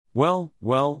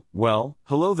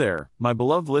Hello there, my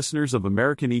beloved listeners of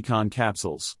American Econ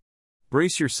Capsules.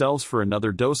 Brace yourselves for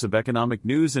another dose of economic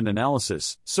news and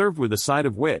analysis, served with a side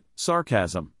of wit,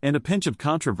 sarcasm, and a pinch of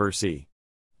controversy.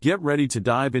 Get ready to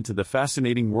dive into the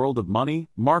fascinating world of money,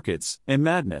 markets, and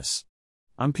madness.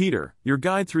 I'm Peter, your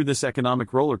guide through this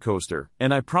economic roller coaster,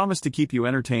 and I promise to keep you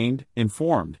entertained,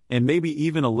 informed, and maybe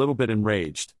even a little bit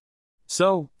enraged.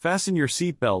 So, fasten your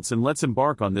seatbelts and let's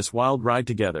embark on this wild ride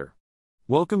together.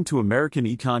 Welcome to American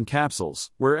Econ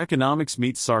Capsules, where economics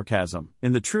meets sarcasm,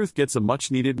 and the truth gets a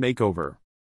much-needed makeover.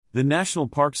 The National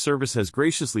Park Service has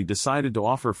graciously decided to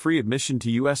offer free admission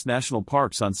to U.S. national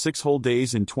parks on 6 whole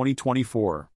days in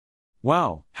 2024.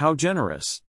 Wow, how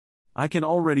generous! I can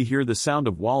already hear the sound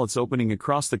of wallets opening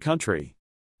across the country.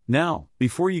 Now,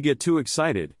 before you get too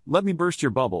excited, let me burst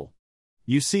your bubble.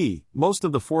 You see, most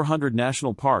of the 400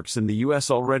 national parks in the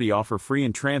U.S. already offer free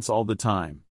entrance all the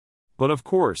time. But of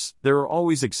course, there are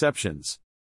always exceptions.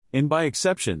 And by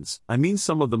exceptions, I mean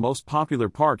some of the most popular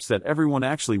parks that everyone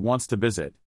actually wants to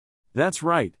visit. That's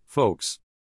right, folks.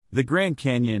 The Grand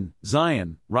Canyon,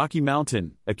 Zion, Rocky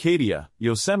Mountain, Acadia,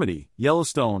 Yosemite,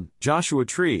 Yellowstone, Joshua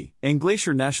Tree, and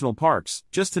Glacier national parks,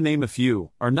 just to name a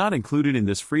few, are not included in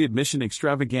this free admission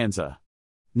extravaganza.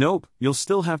 Nope, you'll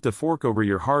still have to fork over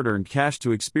your hard-earned cash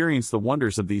to experience the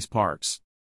wonders of these parks.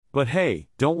 But hey,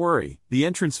 don't worry, the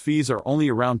entrance fees are only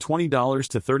around $20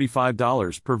 to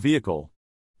 $35 per vehicle.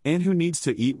 And who needs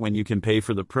to eat when you can pay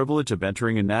for the privilege of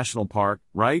entering a national park,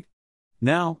 right?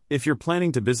 Now, if you're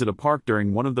planning to visit a park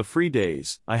during one of the free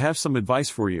days, I have some advice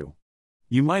for you.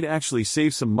 You might actually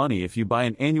save some money if you buy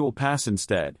an annual pass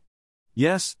instead.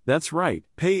 Yes, that's right,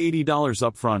 pay $80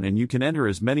 upfront and you can enter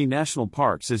as many national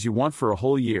parks as you want for a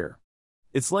whole year.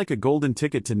 It's like a golden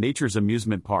ticket to nature's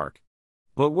amusement park.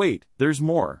 But wait, there's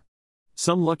more.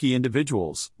 Some lucky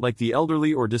individuals, like the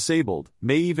elderly or disabled,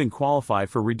 may even qualify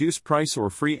for reduced price or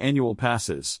free annual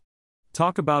passes.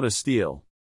 Talk about a steal.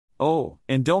 Oh,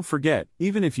 and don't forget,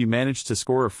 even if you manage to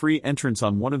score a free entrance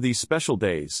on one of these special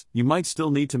days, you might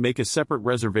still need to make a separate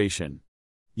reservation.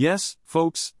 Yes,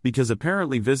 folks, because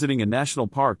apparently visiting a national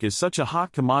park is such a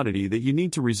hot commodity that you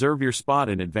need to reserve your spot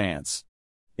in advance.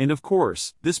 And of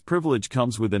course, this privilege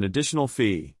comes with an additional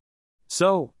fee.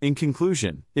 So, in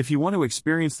conclusion, if you want to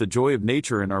experience the joy of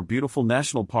nature in our beautiful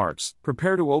national parks,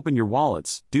 prepare to open your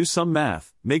wallets, do some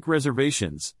math, make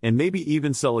reservations, and maybe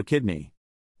even sell a kidney.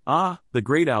 Ah, the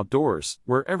great outdoors,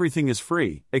 where everything is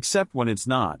free, except when it's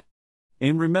not.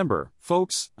 And remember,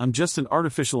 folks, I'm just an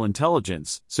artificial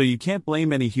intelligence, so you can't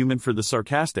blame any human for the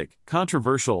sarcastic,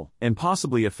 controversial, and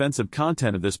possibly offensive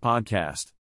content of this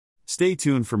podcast. Stay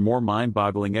tuned for more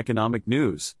mind-boggling economic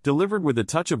news, delivered with a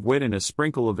touch of wit and a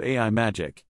sprinkle of AI magic.